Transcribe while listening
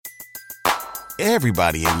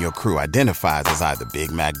Everybody in your crew identifies as either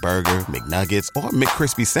Big Mac Burger, McNuggets, or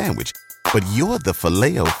McCrispy Sandwich. But you're the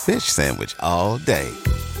Filet-O-Fish Sandwich all day.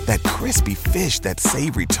 That crispy fish, that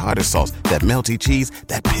savory tartar sauce, that melty cheese,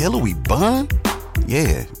 that pillowy bun.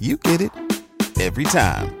 Yeah, you get it. Every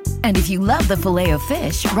time. And if you love the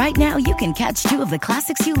Filet-O-Fish, right now you can catch two of the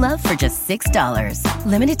classics you love for just $6.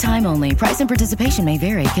 Limited time only. Price and participation may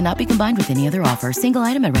vary. Cannot be combined with any other offer. Single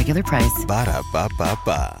item at regular price.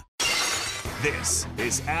 Ba-da-ba-ba-ba. This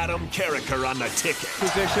is Adam Carriker on the ticket.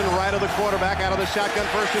 Position right of the quarterback, out of the shotgun,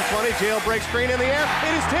 1st and 20. Jailbreak screen in the air.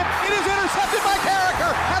 It is tipped. It is intercepted by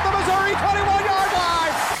Carriker at the Missouri 21-yard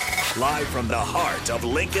line. Live from the heart of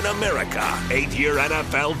Lincoln, America, 8-year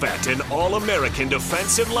NFL vet and All-American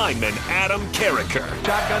defensive lineman Adam Carriker.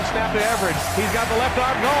 Shotgun snap to Everett. He's got the left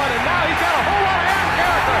arm going, and now he's got a whole lot of Adam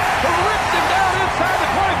Carriker who rips him down inside the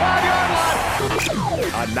 25-yard line.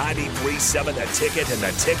 On 93.7 The Ticket and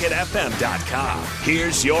theticketfm.com.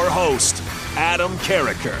 Here's your host, Adam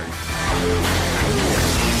Carriker.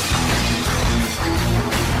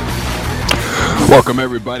 Welcome,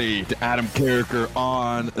 everybody, to Adam Carriker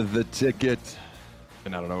on The Ticket.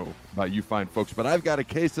 And I don't know about you fine folks, but I've got a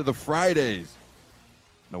case of the Fridays.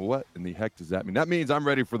 Now, what in the heck does that mean? That means I'm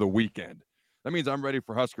ready for the weekend. That means I'm ready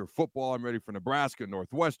for Husker football. I'm ready for Nebraska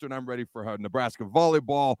Northwestern. I'm ready for Nebraska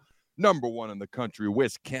volleyball. Number one in the country,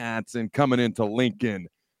 Wisconsin, coming into Lincoln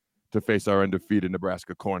to face our undefeated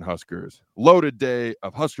Nebraska Cornhuskers. Loaded day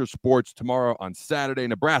of Husker sports tomorrow on Saturday.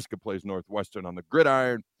 Nebraska plays Northwestern on the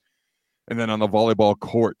gridiron. And then on the volleyball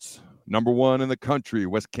courts, number one in the country,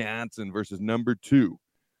 Wisconsin versus number two,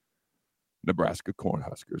 Nebraska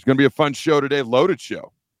Cornhuskers. It's going to be a fun show today, loaded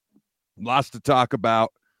show. Lots to talk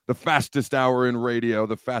about. The fastest hour in radio,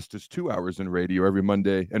 the fastest 2 hours in radio. Every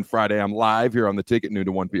Monday and Friday, I'm live here on The Ticket, noon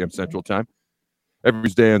to 1 p.m. Central Time. Every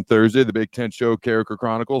Tuesday and Thursday, the Big Ten Show, Carriker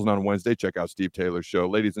Chronicles. And on Wednesday, check out Steve Taylor's show.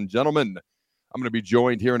 Ladies and gentlemen, I'm going to be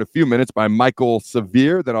joined here in a few minutes by Michael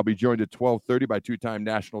Severe. Then I'll be joined at 12:30 by two-time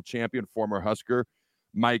national champion, former Husker,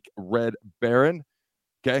 Mike Red Barron.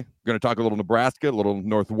 Okay, going to talk a little Nebraska, a little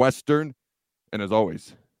Northwestern. And as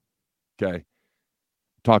always, okay,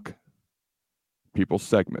 talk people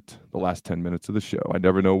segment, the last 10 minutes of the show. I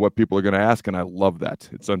never know what people are going to ask, and I love that.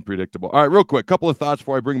 It's unpredictable. All right, real quick, couple of thoughts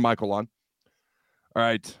before I bring Michael on. All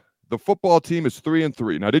right, the football team is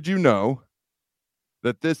 3-3. Now, did you know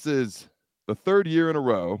that this is the third year in a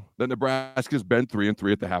row that Nebraska's been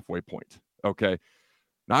 3-3 at the halfway point? Okay,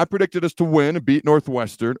 now I predicted us to win and beat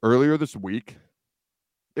Northwestern earlier this week.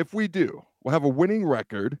 If we do, we'll have a winning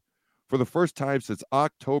record for the first time since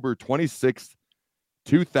October 26th,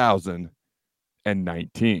 2019.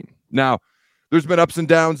 Now, there's been ups and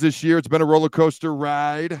downs this year. It's been a roller coaster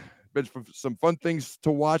ride. Been some fun things to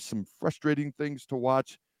watch, some frustrating things to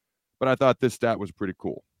watch, but I thought this stat was pretty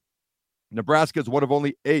cool. Nebraska is one of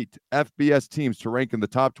only 8 FBS teams to rank in the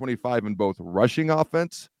top 25 in both rushing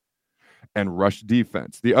offense and rush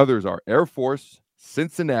defense. The others are Air Force,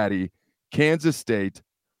 Cincinnati, Kansas State,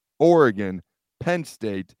 Oregon, Penn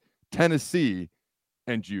State, Tennessee,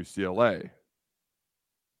 and UCLA.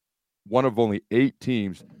 One of only 8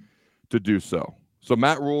 teams to do so. So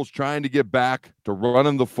Matt Rule's trying to get back to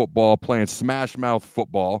running the football, playing smash mouth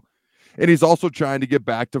football, and he's also trying to get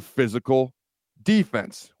back to physical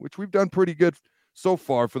defense, which we've done pretty good so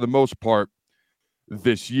far for the most part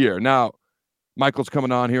this year. Now, Michael's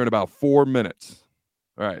coming on here in about 4 minutes.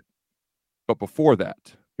 All right. But before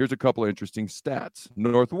that, here's a couple of interesting stats.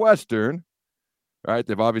 Northwestern, all right,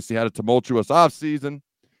 they've obviously had a tumultuous offseason.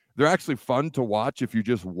 They're actually fun to watch if you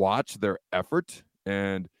just watch their effort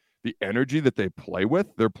and the energy that they play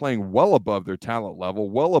with. They're playing well above their talent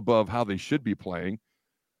level, well above how they should be playing,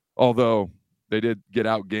 although they did get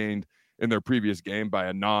outgained in their previous game by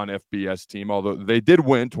a non-FBS team, although they did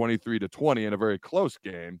win 23-20 in a very close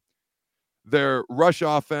game. Their rush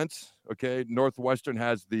offense, okay, Northwestern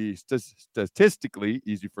has the statistically,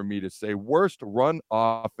 easy for me to say, worst run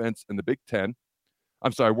offense in the Big Ten.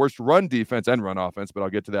 I'm sorry, worst run defense and run offense, but I'll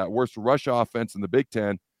get to that. Worst rush offense in the Big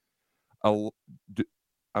Ten.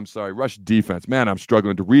 Rush defense. Man, I'm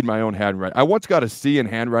struggling to read my own handwriting. I once got a C in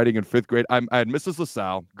handwriting in 5th grade. I had Mrs.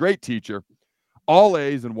 LaSalle, great teacher, all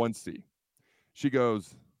A's and 1 C. She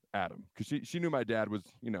goes, Adam, because she knew my dad was,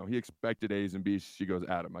 he expected A's and B's. She goes,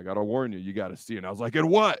 Adam, I got to warn you, you got a C. And I was like, in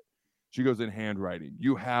what? She goes, in handwriting.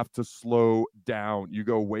 You have to slow down. You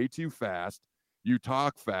go way too fast. You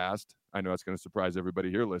talk fast. I know it's going to surprise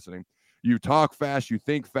everybody here listening. You talk fast, you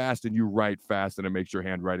think fast, and you write fast, and it makes your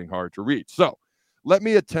handwriting hard to read. So let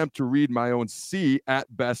me attempt to read my own C at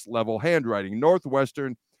best level handwriting.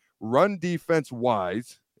 Northwestern, run defense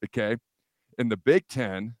wise, okay, in the Big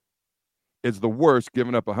Ten, is the worst,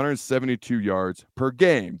 giving up 172 yards per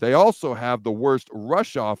game. They also have the worst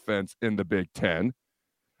rush offense in the Big Ten,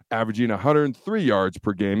 averaging 103 yards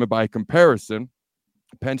per game. And by comparison,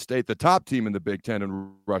 Penn State, the top team in the Big Ten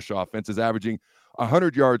in rush offense, is averaging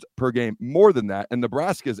 100 yards per game more than that. And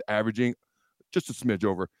Nebraska is averaging just a smidge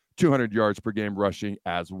over 200 yards per game rushing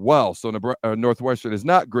as well. So Northwestern is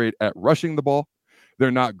not great at rushing the ball.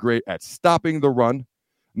 They're not great at stopping the run.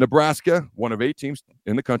 Nebraska, one of 8 teams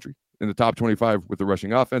in the country, in the top 25 with the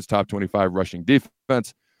rushing offense, top 25 rushing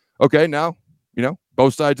defense. Okay, now,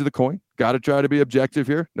 both sides of the coin. Got to try to be objective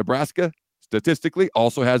here. Nebraska, statistically,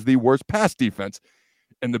 also has the worst pass defense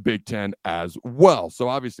in the Big Ten as well. So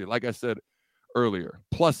obviously, like I said earlier,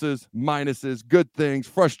 pluses, minuses, good things,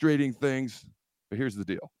 frustrating things. But here's the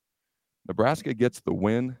deal. Nebraska gets the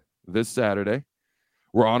win this Saturday.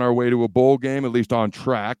 We're on our way to a bowl game, at least on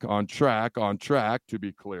track, to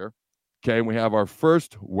be clear. Okay, and we have our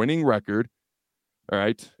first winning record, all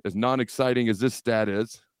right, as non-exciting as this stat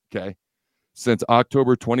is, okay, since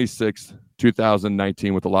October 26th,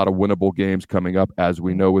 2019, with a lot of winnable games coming up, as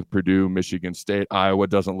we know, with Purdue, Michigan State. Iowa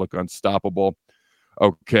doesn't look unstoppable.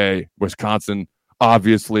 Okay, Wisconsin,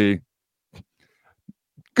 obviously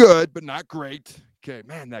good, but not great. Okay,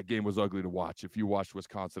 man, that game was ugly to watch. If you watched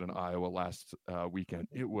Wisconsin and Iowa last weekend,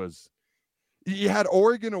 you had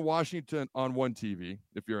Oregon and Washington on one TV,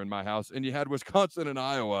 if you're in my house, and you had Wisconsin and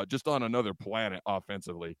Iowa just on another planet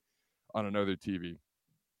offensively on another TV.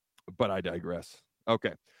 But I digress.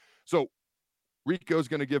 Okay, so Rico's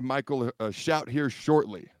going to give Michael a shout here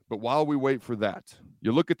shortly. But while we wait for that,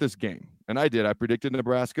 you look at this game, and I predicted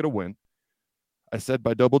Nebraska to win. I said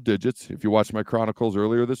by double digits. If you watched my Chronicles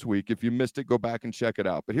earlier this week, if you missed it, go back and check it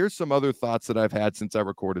out. But here's some other thoughts that I've had since I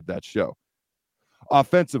recorded that show.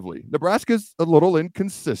 Offensively, Nebraska's a little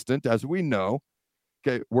inconsistent, as we know.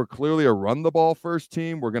 Okay, we're clearly a run-the-ball first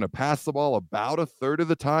team. We're going to pass the ball about a third of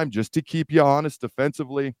the time just to keep you honest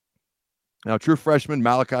defensively. Now, true freshman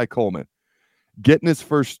Malachi Coleman getting his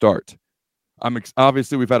first start.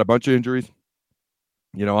 Obviously, we've had a bunch of injuries,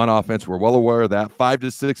 on offense. We're well aware of that. 5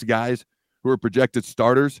 to 6 guys who are projected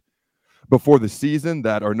starters before the season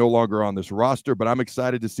that are no longer on this roster, but I'm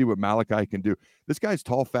excited to see what Malachi can do. This guy's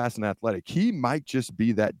tall, fast, and athletic. He might just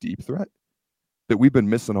be that deep threat that we've been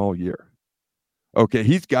missing all year. Okay,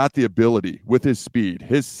 he's got the ability with his speed,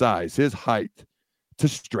 his size, his height to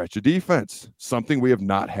stretch a defense, something we have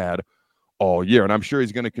not had all year. And I'm sure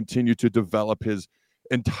he's going to continue to develop his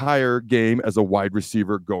entire game as a wide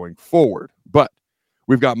receiver going forward. But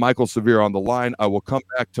we've got Michael Severe on the line. I will come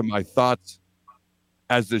back to my thoughts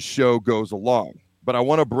as this show goes along. But I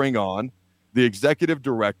want to bring on the executive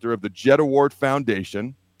director of the Jet Award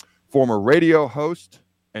Foundation, former radio host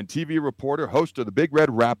and TV reporter, host of the Big Red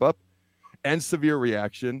Wrap-Up and Severe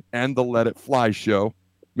Reaction and the Let It Fly show,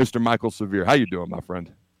 Mr. Michael Severe. How you doing, my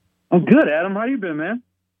friend? I'm good, Adam. How you been, man?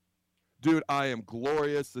 Dude, I am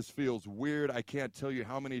glorious. This feels weird. I can't tell you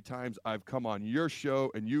how many times I've come on your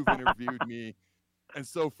show and you've interviewed me. And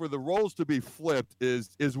so for the roles to be flipped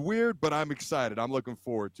is weird, but I'm excited. I'm looking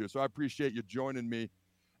forward to it. So I appreciate you joining me.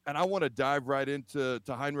 And I want to dive right into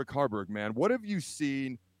Heinrich Haarberg, man. What have you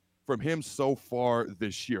seen from him so far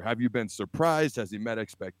this year? Have you been surprised? Has he met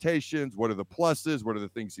expectations? What are the pluses? What are the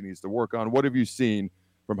things he needs to work on? What have you seen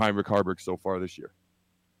from Heinrich Haarberg so far this year?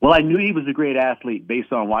 Well, I knew he was a great athlete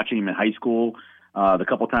based on watching him in high school. The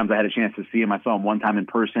couple times I had a chance to see him, I saw him one time in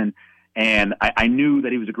person. And I knew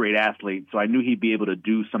that he was a great athlete, so I knew he'd be able to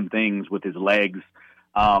do some things with his legs.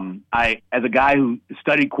 As a guy who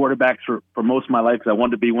studied quarterbacks for most of my life, because I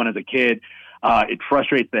wanted to be one as a kid, it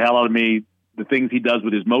frustrates the hell out of me, the things he does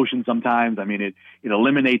with his motion sometimes. I mean, it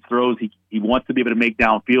eliminates throws. He wants to be able to make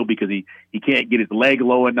downfield because he can't get his leg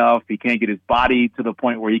low enough. He can't get his body to the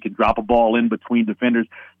point where he can drop a ball in between defenders.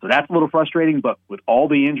 So that's a little frustrating, but with all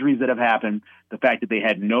the injuries that have happened, the fact that they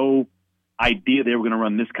had no idea they were going to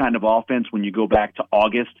run this kind of offense when you go back to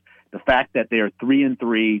August, the fact that they're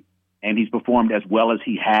 3-3 and he's performed as well as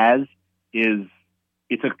he has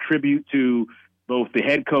it's a tribute to both the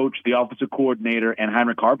head coach, the offensive coordinator, and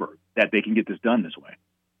Heinrich Haarberg that they can get this done this way.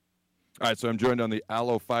 All right, so I'm joined on the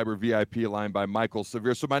Allo Fiber VIP line by Michael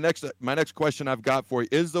Severe. So my next question I've got for you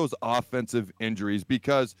is those offensive injuries,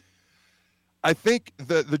 because I think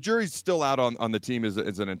the jury's still out on the team as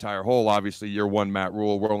an entire whole. Obviously, year one, Matt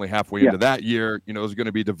Rule, we're only halfway into that year. There's going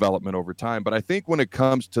to be development over time. But I think when it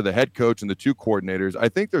comes to the head coach and the two coordinators, I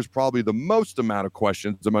think there's probably the most amount of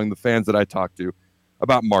questions among the fans that I talk to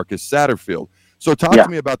about Marcus Satterfield. So talk to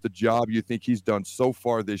me about the job you think he's done so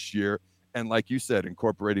far this year. And like you said,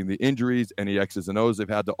 incorporating the injuries, any X's and O's they've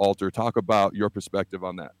had to alter. Talk about your perspective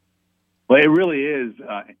on that. Well, it really is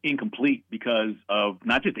incomplete because of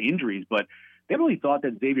not just injuries, but they really thought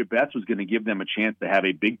that Xavier Betts was going to give them a chance to have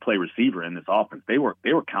a big play receiver in this offense. They were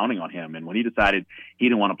counting on him, and when he decided he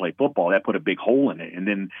didn't want to play football, that put a big hole in it. And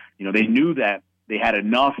then they knew that they had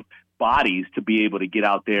enough bodies to be able to get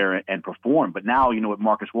out there and perform. But now with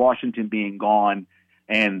Marcus Washington being gone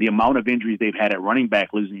and the amount of injuries they've had at running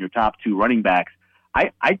back, losing your top two running backs,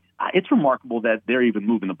 it's remarkable that they're even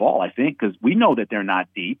moving the ball. I think because we know that they're not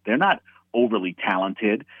deep, they're not overly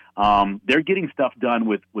talented. They're getting stuff done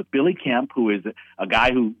with Billy Kemp, who is a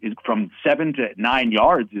guy who is from 7 to 9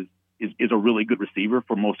 yards is a really good receiver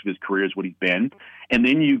for most of his career is what he's been. And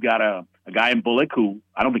then you got a guy in Bullock who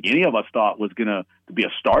I don't think any of us thought was going to be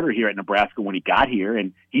a starter here at Nebraska when he got here,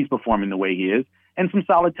 and he's performing the way he is. And some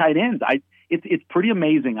solid tight ends. It's pretty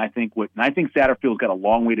amazing. I think Satterfield's got a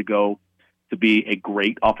long way to go to be a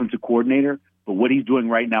great offensive coordinator. But what he's doing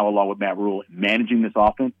right now, along with Matt Rule, managing this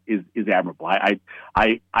offense is admirable.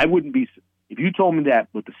 I wouldn't be if you told me that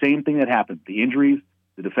with the same thing that happened, the injuries,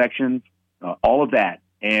 the defections, all of that,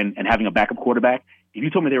 and having a backup quarterback. If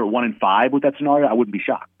you told me they were 1-5 with that scenario, I wouldn't be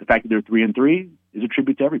shocked. The fact that they're 3-3 is a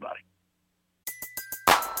tribute to everybody.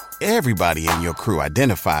 Everybody in your crew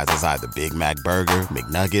identifies as either Big Mac Burger,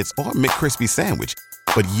 McNuggets, or McCrispy Sandwich.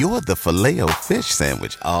 But you're the Filet-O-Fish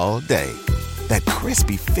Sandwich all day. That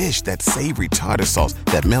crispy fish, that savory tartar sauce,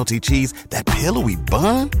 that melty cheese, that pillowy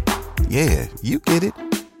bun. Yeah, you get it.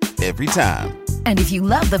 Every time. And if you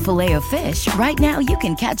love the Filet-O-Fish, right now you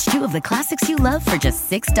can catch two of the classics you love for just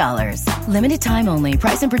 $6. Limited time only.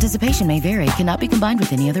 Price and participation may vary. Cannot be combined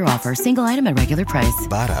with any other offer. Single item at regular price.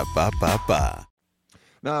 Ba-da-ba-ba-ba.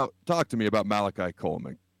 Now, talk to me about Malachi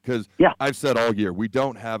Coleman. Because I've said all year, we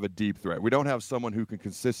don't have a deep threat. We don't have someone who can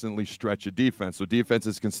consistently stretch a defense. So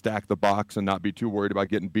defenses can stack the box and not be too worried about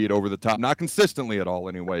getting beat over the top. Not consistently at all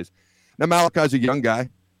anyways. Now, Malachi's a young guy.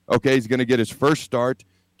 Okay, he's going to get his first start.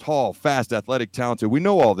 Tall, fast, athletic, talented. We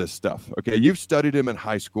know all this stuff. Okay, you've studied him in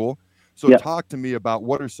high school. So talk to me about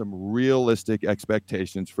what are some realistic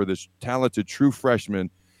expectations for this talented true freshman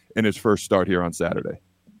in his first start here on Saturday.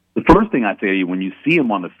 The first thing I say to you, when you see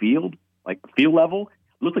him on the field, like field level,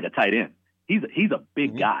 looks like a tight end. He's a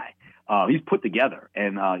big guy. He's put together,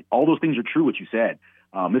 and all those things are true. What you said.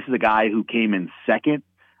 This is a guy who came in second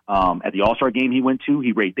at the All-Star game he went to.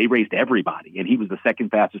 They raced everybody, and he was the second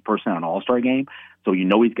fastest person on an All-Star game. So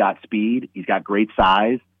he's got speed. He's got great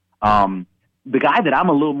size. The guy that I'm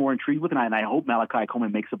a little more intrigued with, and I hope Malachi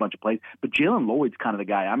Coleman makes a bunch of plays, but Jalen Lloyd's kind of the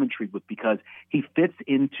guy I'm intrigued with because he fits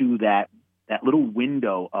into that little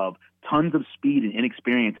window of tons of speed and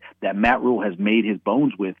inexperience that Matt Rule has made his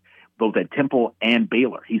bones with, both at Temple and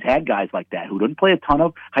Baylor. He's had guys like that who didn't play a ton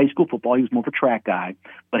of high school football. He was more of a track guy,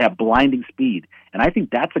 but have blinding speed. And I think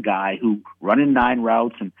that's a guy who running 9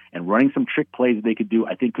 routes and running some trick plays that they could do,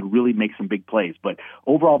 I think could really make some big plays. But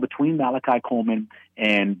overall, between Malachi Coleman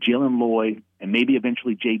and Jalen Lloyd and maybe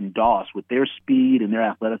eventually Jaden Doss, with their speed and their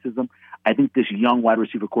athleticism, I think this young wide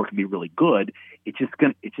receiver core can be really good. It's just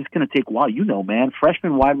gonna take a while. Man,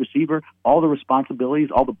 freshman wide receiver, all the responsibilities,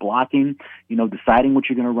 all the blocking, deciding what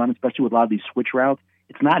you're going to run, especially with a lot of these switch routes.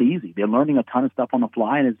 It's not easy. They're learning a ton of stuff on the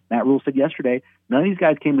fly, and as Matt Rule said yesterday, none of these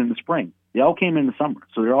guys came in the spring. They all came in the summer,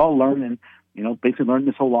 so they're all learning. Basically learning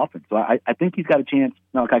this whole offense. So I think he's got a chance,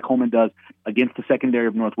 Malachi Coleman does, against the secondary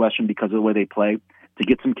of Northwestern because of the way they play, to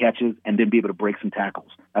get some catches and then be able to break some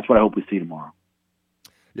tackles. That's what I hope we see tomorrow.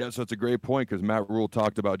 Yeah, so it's a great point because Matt Rule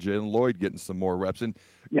talked about Jalen Lloyd getting some more reps. And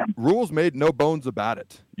Rule's made no bones about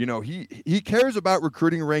it. He cares about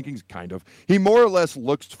recruiting rankings, kind of. He more or less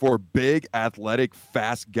looks for big, athletic,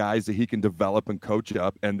 fast guys that he can develop and coach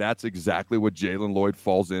up, and that's exactly what Jalen Lloyd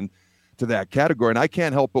falls in to that category. And I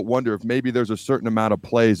can't help but wonder if maybe there's a certain amount of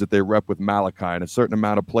plays that they rep with Malachi and a certain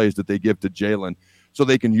amount of plays that they give to Jalen so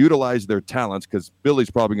they can utilize their talents, because Billy's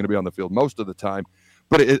probably going to be on the field most of the time.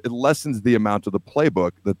 But it lessens the amount of the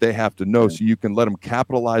playbook that they have to know, so you can let them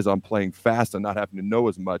capitalize on playing fast and not having to know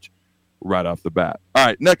as much right off the bat. All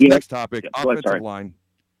right, next topic, offensive line.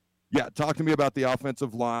 Yeah, talk to me about the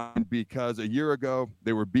offensive line, because a year ago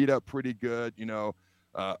they were beat up pretty good,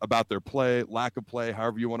 about their play, lack of play,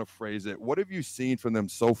 however you want to phrase it. What have you seen from them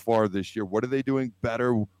so far this year? What are they doing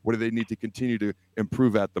better? What do they need to continue to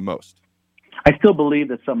improve at the most? I still believe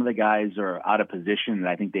that some of the guys are out of position, and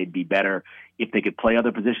I think they'd be better if they could play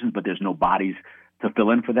other positions, but there's no bodies to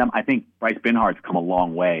fill in for them. I think Bryce Benhart's come a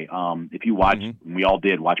long way. If you watch, we all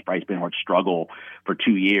did watch Bryce Benhart struggle for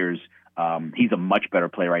 2 years. He's a much better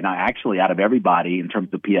player right now. Actually, out of everybody in terms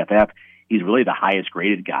of PFF, he's really the highest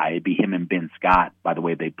graded guy. It'd be him and Ben Scott by the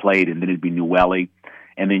way they played, and then it'd be Newelly.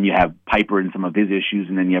 And then you have Piper and some of his issues,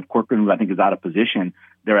 and then you have Corcoran, who I think is out of position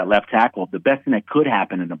there at left tackle. The best thing that could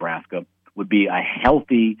happen in Nebraska would be a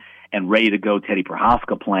healthy and ready to go Teddy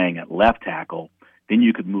Prochazka playing at left tackle. Then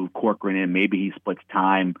you could move Corcoran in. Maybe he splits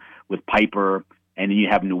time with Piper, and then you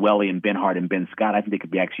have Newelly and Benhart and Ben Scott. I think they could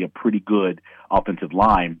be actually a pretty good offensive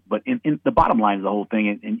line. But in the bottom line of the whole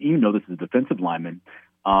thing, and you know this is a defensive lineman,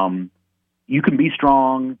 you can be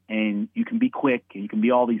strong and you can be quick and you can be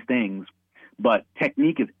all these things, but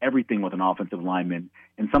technique is everything with an offensive lineman.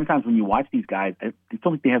 And sometimes when you watch these guys, I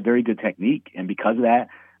don't think they have very good technique. And because of that,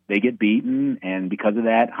 they get beaten. And because of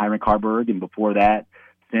that, Heinrich Haarberg, and before that,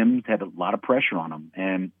 Sims had a lot of pressure on them.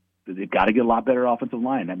 And they've got to get a lot better offensive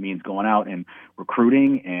line. That means going out and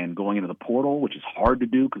recruiting and going into the portal, which is hard to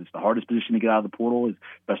do because it's the hardest position to get out of the portal,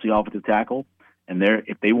 especially offensive tackle. And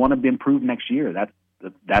if they want to be improved next year, that's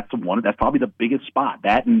probably the biggest spot.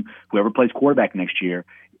 That and whoever plays quarterback next year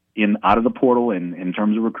out of the portal and in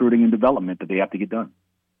terms of recruiting and development that they have to get done.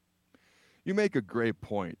 You make a great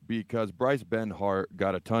point because Bryce Benhart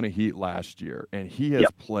got a ton of heat last year, and he has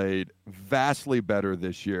played vastly better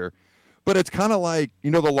this year. But it's kind of like,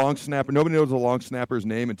 the long snapper. Nobody knows the long snapper's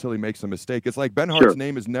name until he makes a mistake. It's like Benhart's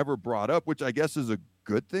name is never brought up, which I guess is a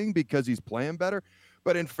good thing because he's playing better.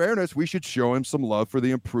 But in fairness, we should show him some love for the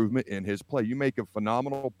improvement in his play. You make a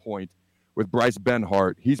phenomenal point with Bryce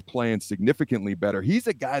Benhart. He's playing significantly better. He's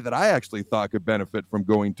a guy that I actually thought could benefit from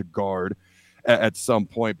going to guard at some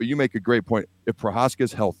point. But you make a great point. If Prochazka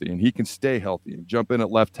is healthy and he can stay healthy and jump in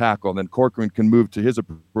at left tackle, and then Corcoran can move to his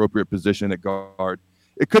appropriate position at guard,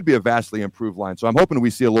 it could be a vastly improved line. So I'm hoping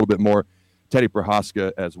we see a little bit more Teddy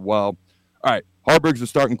Prochazka as well. All right, Haarberg's the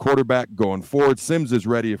starting quarterback going forward. Sims is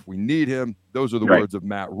ready if we need him. Those are the words of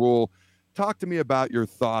Matt Rule. Talk to me about your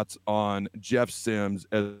thoughts on Jeff Sims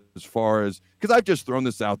as far as, because I've just thrown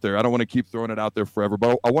this out there. I don't want to keep throwing it out there forever,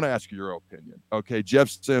 but I want to ask your opinion. Okay, Jeff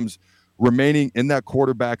Sims remaining in that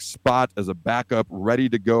quarterback spot as a backup, ready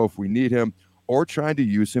to go if we need him, or trying to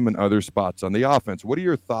use him in other spots on the offense. What are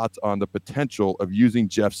your thoughts on the potential of using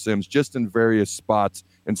Jeff Sims just in various spots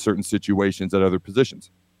in certain situations at other positions?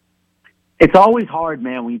 It's always hard,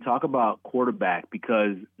 man, when you talk about quarterback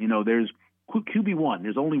because, there's QB1.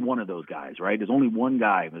 There's only one of those guys, right? There's only one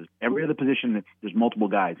guy. There's every other position, there's multiple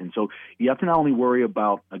guys. And so you have to not only worry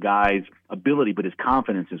about a guy's ability, but his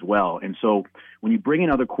confidence as well. And so when you bring in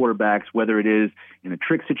other quarterbacks, whether it is in a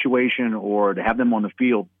trick situation or to have them on the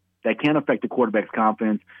field, that can affect the quarterback's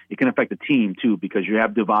confidence. It can affect the team, too, because you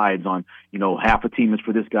have divides on, half a team is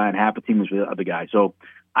for this guy and half a team is for the other guy. So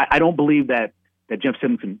I don't believe that Jeff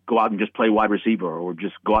Sims can go out and just play wide receiver or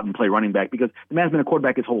just go out and play running back because the man's been a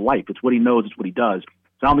quarterback his whole life. It's what he knows. It's what he does.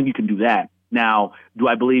 So I don't think you can do that. Now, do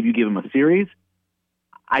I believe you give him a series?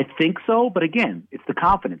 I think so. But again, it's the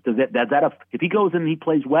confidence. If he goes in and he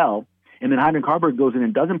plays well and then Heinrich Haarberg goes in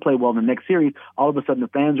and doesn't play well in the next series, all of a sudden the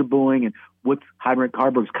fans are booing and what's Heinrich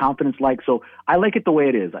Haarberg's confidence like? So I like it the way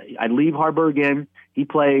it is. I leave Haarberg in. He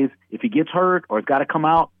plays. If he gets hurt or it's got to come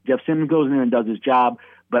out, Jeff Sims goes in and does his job.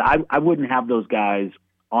 But I wouldn't have those guys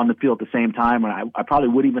on the field at the same time. And I probably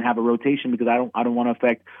would even have a rotation because I don't want to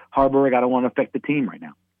affect Haarberg. I don't want to affect the team right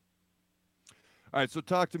now. All right, so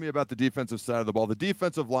talk to me about the defensive side of the ball. The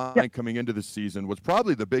defensive line coming into the season was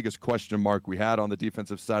probably the biggest question mark we had on the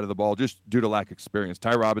defensive side of the ball just due to lack of experience.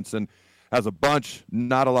 Ty Robinson has a bunch.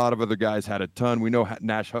 Not a lot of other guys had a ton. We know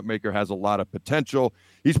Nash Hutmacher has a lot of potential.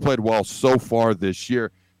 He's played well so far this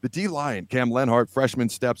year. The D-line, Cam Lenhart, freshman,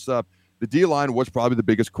 steps up. The D-line was probably the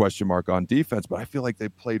biggest question mark on defense, but I feel like they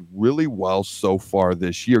played really well so far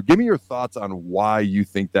this year. Give me your thoughts on why you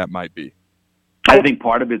think that might be. I think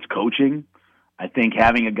part of it's coaching. I think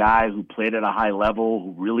having a guy who played at a high level,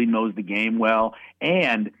 who really knows the game well,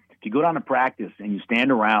 and if you go down to practice and you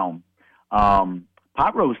stand around,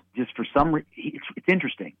 Pot Roast, just for some reason, it's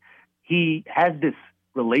interesting. He has this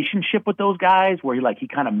relationship with those guys where he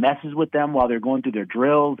kind of messes with them while they're going through their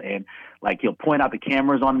drills and he'll point out the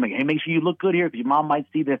cameras on them like, hey, make sure you look good here because your mom might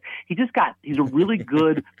see this. He's a really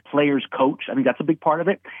good players coach. I mean, that's a big part of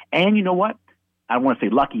it. And you know what? I don't want to say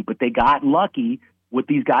lucky, but they got lucky with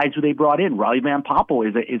these guys who they brought in. Riley Van Poppel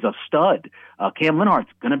is a stud. Cam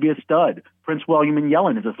Lenhart's going to be a stud. Prince William and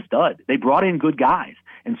Yellen is a stud. They brought in good guys.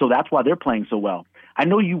 And so that's why they're playing so well. I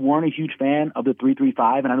know you weren't a huge fan of the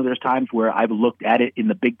 3-3-5, and I know there's times where I've looked at it in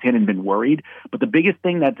the Big Ten and been worried. But the biggest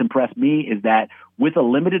thing that's impressed me is that with a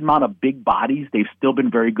limited amount of big bodies, they've still been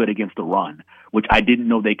very good against the run, which I didn't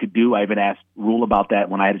know they could do. I even asked Rule about that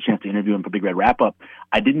when I had a chance to interview him for Big Red Wrap-Up.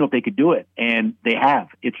 I didn't know if they could do it, and they have.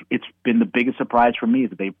 It's been the biggest surprise for me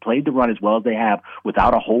is that they've played the run as well as they have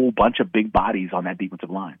without a whole bunch of big bodies on that defensive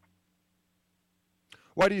line.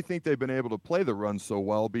 Why do you think they've been able to play the run so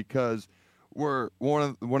well? Because we're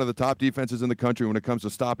one of the top defenses in the country when it comes to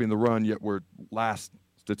stopping the run, yet we're last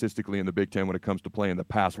statistically in the Big Ten when it comes to playing the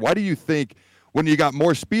pass. Why do you think when you got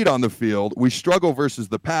more speed on the field, we struggle versus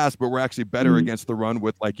the pass, but we're actually better against the run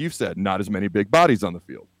with, like you've said, not as many big bodies on the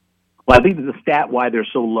field? Well, I think that the stat why they're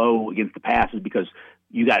so low against the pass is because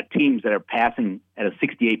you got teams that are passing at a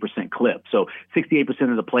 68% clip. So 68%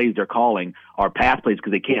 of the plays they're calling are pass plays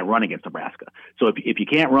because they can't run against Nebraska. So if you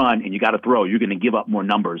can't run and you got to throw, you're going to give up more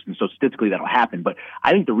numbers. And so statistically that'll happen. But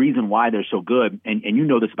I think the reason why they're so good, and you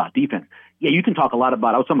know this about defense, yeah, you can talk a lot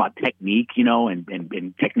about, I was talking about technique, you know, and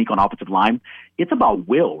technique on offensive line. It's about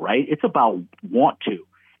will, right? It's about want to.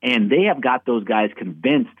 And they have got those guys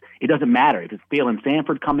convinced it doesn't matter if it's Phelan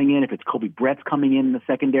Sanford coming in, if it's Kobe Brett's coming in the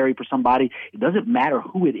secondary for somebody. It doesn't matter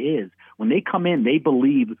who it is. When they come in, they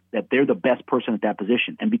believe that they're the best person at that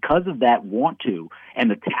position. And because of that want to and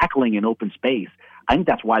the tackling in open space, I think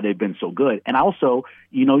that's why they've been so good. And also,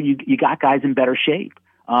 you know, you got guys in better shape.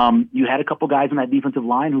 You had a couple guys on that defensive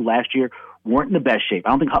line who last year weren't in the best shape. I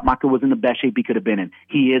don't think Hutmacher was in the best shape he could have been in.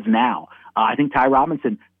 He is now. I think Ty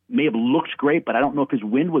Robinson may have looked great, but I don't know if his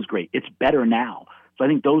wind was great. It's better now. So I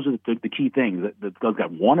think those are the key things. Those guys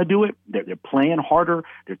want to do it. They're playing harder.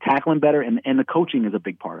 They're tackling better, and the coaching is a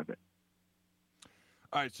big part of it.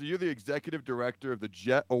 All right, so you're the executive director of the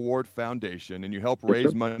Jet Award Foundation, and you help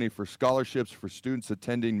raise money for scholarships for students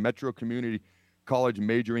attending Metro Community College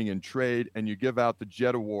majoring in trade, and you give out the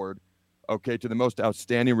Jet Award, okay, to the most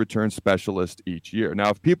outstanding return specialist each year. Now,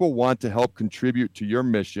 if people want to help contribute to your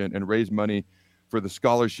mission and raise money for the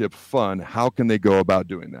scholarship fund, how can they go about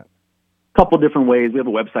doing that? A couple different ways. We have a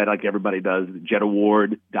website like everybody does,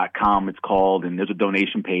 jetaward.com it's called, and there's a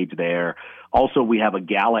donation page there. Also, we have a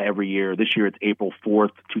gala every year. This year it's April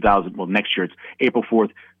 4th, next year it's April 4th,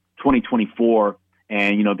 2024.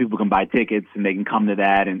 And, you know, people can buy tickets and they can come to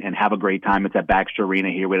that and have a great time. It's at Baxter Arena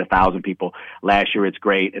here. We had 1,000 people last year. It's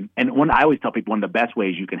great. And I always tell people one of the best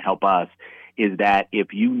ways you can help us is that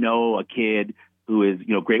if you know a kid who is,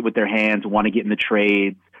 you know, great with their hands, want to get in the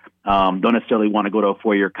trades, don't necessarily want to go to a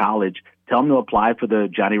four-year college, tell them to apply for the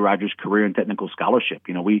Johnny Rodgers Career and Technical Scholarship.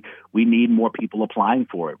 You know, we need more people applying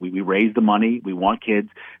for it. We raise the money. We want kids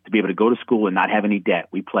to be able to go to school and not have any debt.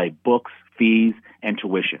 We play books, fees, and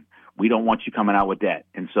tuition. We don't want you coming out with debt.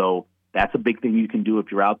 And so that's a big thing you can do if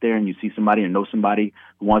you're out there and you see somebody or know somebody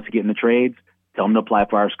who wants to get in the trades. Tell them to apply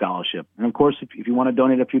for our scholarship. And, of course, if you want to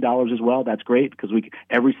donate a few dollars as well, that's great because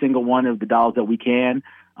every single one of the dollars that we can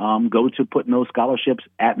go to putting those scholarships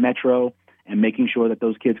at Metro and making sure that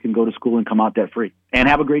those kids can go to school and come out debt-free and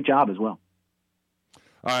have a great job as well.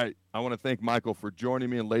 All right. I want to thank Michael for joining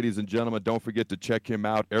me. And, ladies and gentlemen, don't forget to check him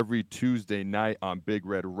out every Tuesday night on Big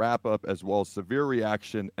Red Wrap-Up as well as Severe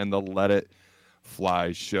Reaction and the Let It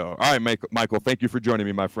Fly show. All right, Michael, thank you for joining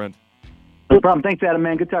me, my friend. No problem. Thanks, Adam,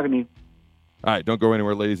 man. Good talking to you. All right, don't go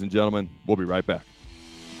anywhere, ladies and gentlemen. We'll be right back.